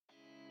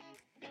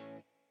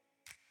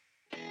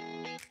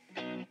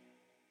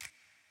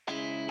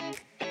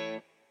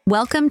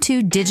Welcome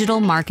to Digital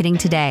Marketing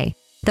Today,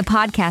 the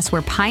podcast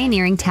where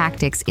pioneering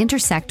tactics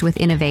intersect with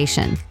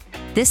innovation.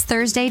 This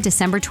Thursday,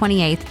 December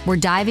 28th, we're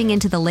diving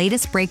into the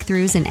latest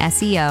breakthroughs in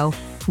SEO,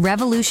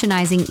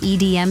 revolutionizing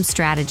EDM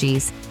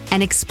strategies,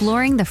 and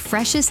exploring the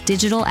freshest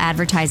digital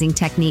advertising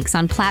techniques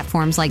on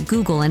platforms like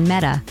Google and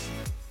Meta.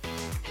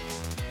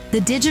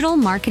 The digital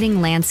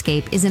marketing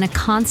landscape is in a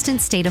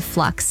constant state of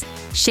flux,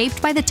 shaped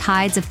by the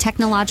tides of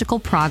technological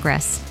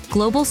progress,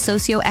 global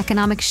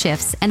socioeconomic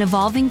shifts, and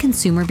evolving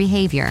consumer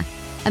behavior.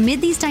 Amid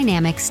these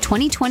dynamics,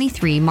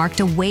 2023 marked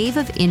a wave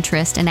of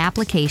interest and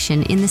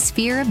application in the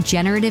sphere of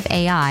generative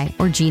AI,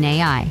 or Gen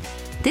AI.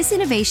 This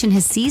innovation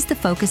has seized the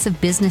focus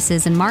of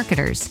businesses and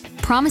marketers,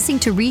 promising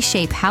to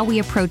reshape how we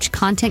approach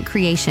content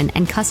creation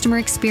and customer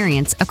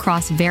experience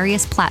across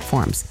various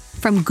platforms,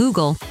 from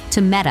Google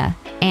to Meta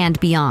and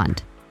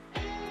beyond.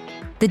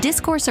 The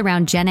discourse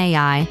around Gen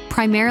AI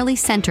primarily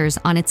centers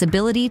on its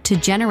ability to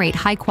generate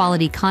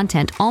high-quality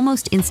content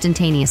almost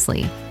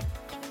instantaneously.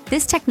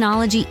 This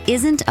technology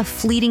isn't a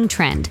fleeting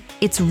trend.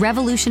 It's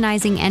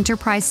revolutionizing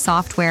enterprise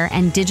software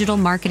and digital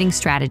marketing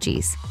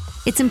strategies.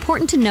 It's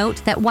important to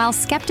note that while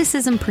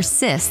skepticism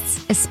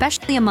persists,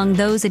 especially among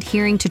those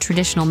adhering to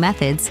traditional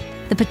methods,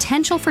 the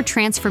potential for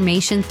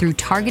transformation through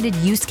targeted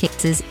use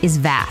cases is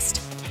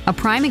vast. A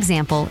prime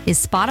example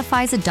is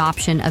Spotify's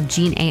adoption of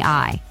Gen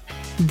AI.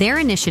 Their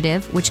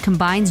initiative, which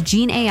combines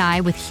Gen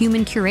AI with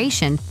human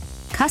curation,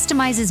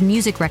 customizes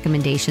music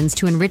recommendations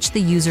to enrich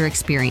the user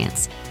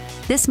experience.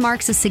 This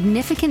marks a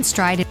significant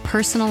stride in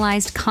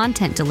personalized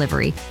content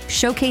delivery,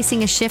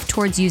 showcasing a shift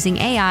towards using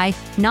AI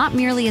not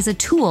merely as a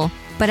tool,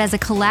 but as a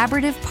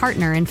collaborative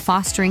partner in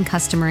fostering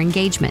customer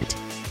engagement.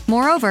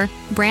 Moreover,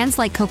 brands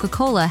like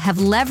Coca-Cola have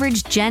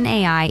leveraged Gen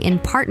AI in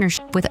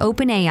partnership with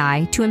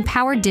OpenAI to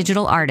empower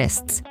digital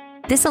artists.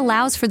 This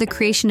allows for the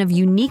creation of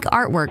unique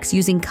artworks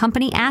using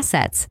company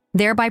assets,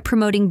 thereby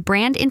promoting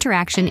brand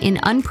interaction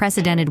in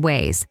unprecedented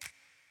ways.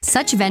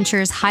 Such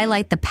ventures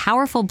highlight the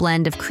powerful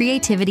blend of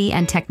creativity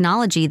and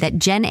technology that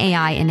Gen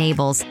AI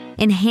enables,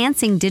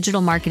 enhancing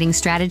digital marketing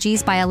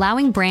strategies by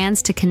allowing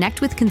brands to connect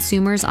with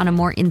consumers on a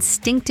more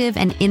instinctive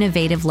and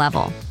innovative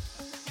level.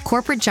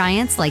 Corporate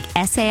giants like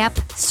SAP,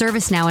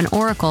 ServiceNow, and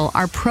Oracle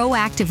are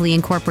proactively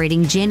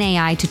incorporating Gen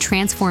AI to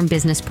transform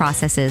business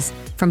processes,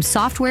 from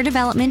software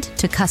development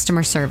to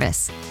customer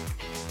service.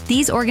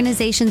 These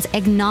organizations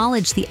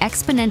acknowledge the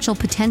exponential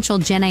potential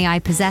Gen AI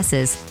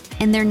possesses,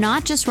 and they're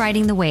not just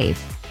riding the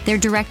wave, they're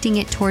directing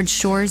it towards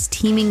shores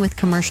teeming with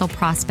commercial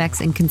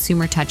prospects and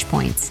consumer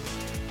touchpoints.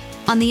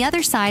 On the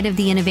other side of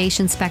the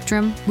innovation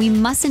spectrum, we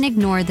mustn't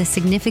ignore the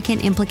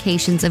significant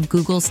implications of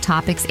Google's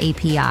Topics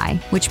API,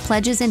 which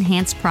pledges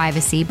enhanced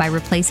privacy by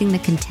replacing the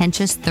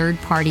contentious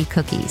third-party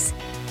cookies.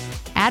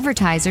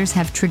 Advertisers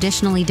have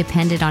traditionally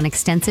depended on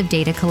extensive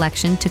data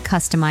collection to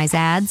customize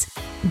ads,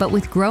 but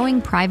with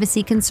growing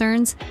privacy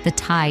concerns, the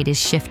tide is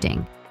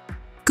shifting.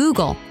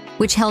 Google,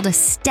 which held a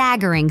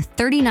staggering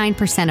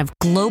 39% of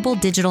global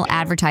digital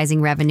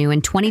advertising revenue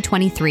in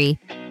 2023,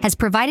 has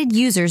provided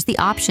users the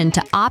option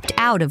to opt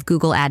out of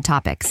Google Ad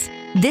Topics.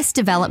 This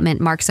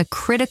development marks a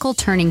critical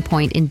turning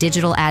point in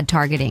digital ad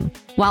targeting.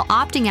 While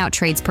opting out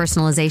trades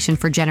personalization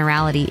for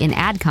generality in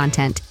ad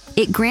content,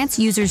 it grants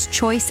users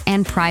choice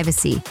and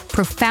privacy,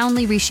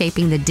 profoundly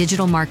reshaping the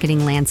digital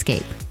marketing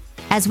landscape.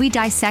 As we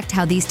dissect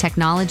how these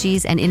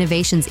technologies and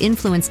innovations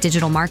influence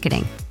digital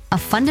marketing, a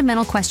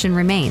fundamental question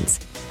remains: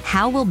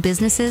 how will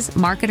businesses,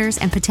 marketers,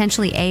 and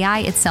potentially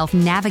AI itself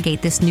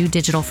navigate this new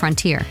digital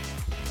frontier?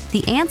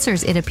 The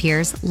answers, it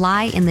appears,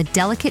 lie in the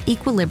delicate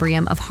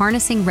equilibrium of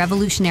harnessing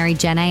revolutionary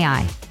Gen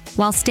AI,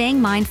 while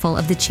staying mindful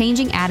of the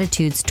changing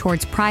attitudes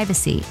towards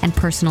privacy and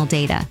personal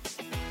data.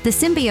 The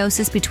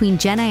symbiosis between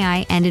Gen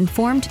AI and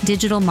informed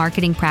digital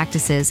marketing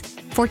practices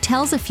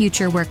foretells a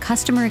future where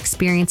customer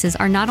experiences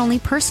are not only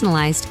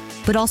personalized,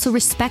 but also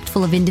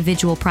respectful of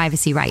individual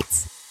privacy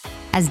rights.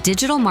 As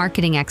digital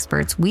marketing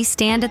experts, we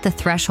stand at the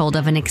threshold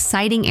of an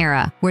exciting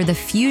era where the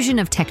fusion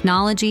of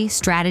technology,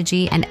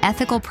 strategy, and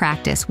ethical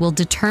practice will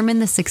determine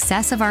the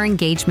success of our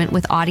engagement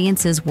with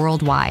audiences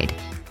worldwide.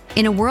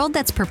 In a world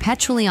that's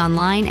perpetually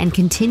online and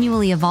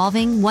continually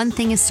evolving, one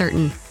thing is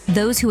certain: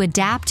 those who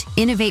adapt,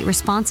 innovate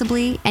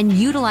responsibly, and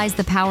utilize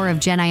the power of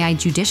Gen AI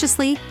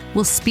judiciously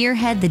will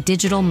spearhead the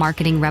digital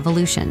marketing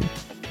revolution.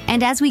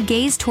 And as we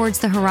gaze towards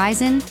the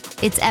horizon,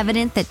 it's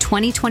evident that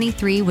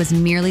 2023 was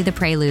merely the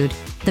prelude.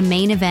 The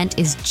main event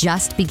is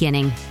just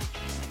beginning.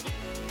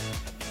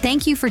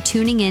 Thank you for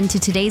tuning in to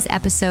today's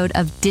episode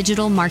of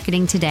Digital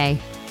Marketing Today.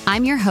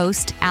 I'm your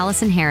host,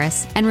 Allison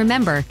Harris, and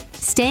remember,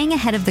 staying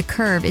ahead of the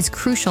curve is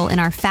crucial in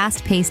our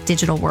fast-paced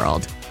digital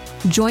world.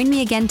 Join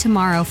me again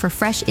tomorrow for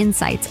fresh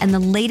insights and the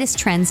latest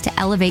trends to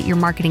elevate your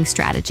marketing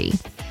strategy.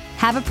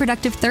 Have a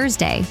productive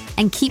Thursday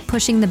and keep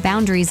pushing the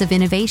boundaries of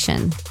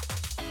innovation.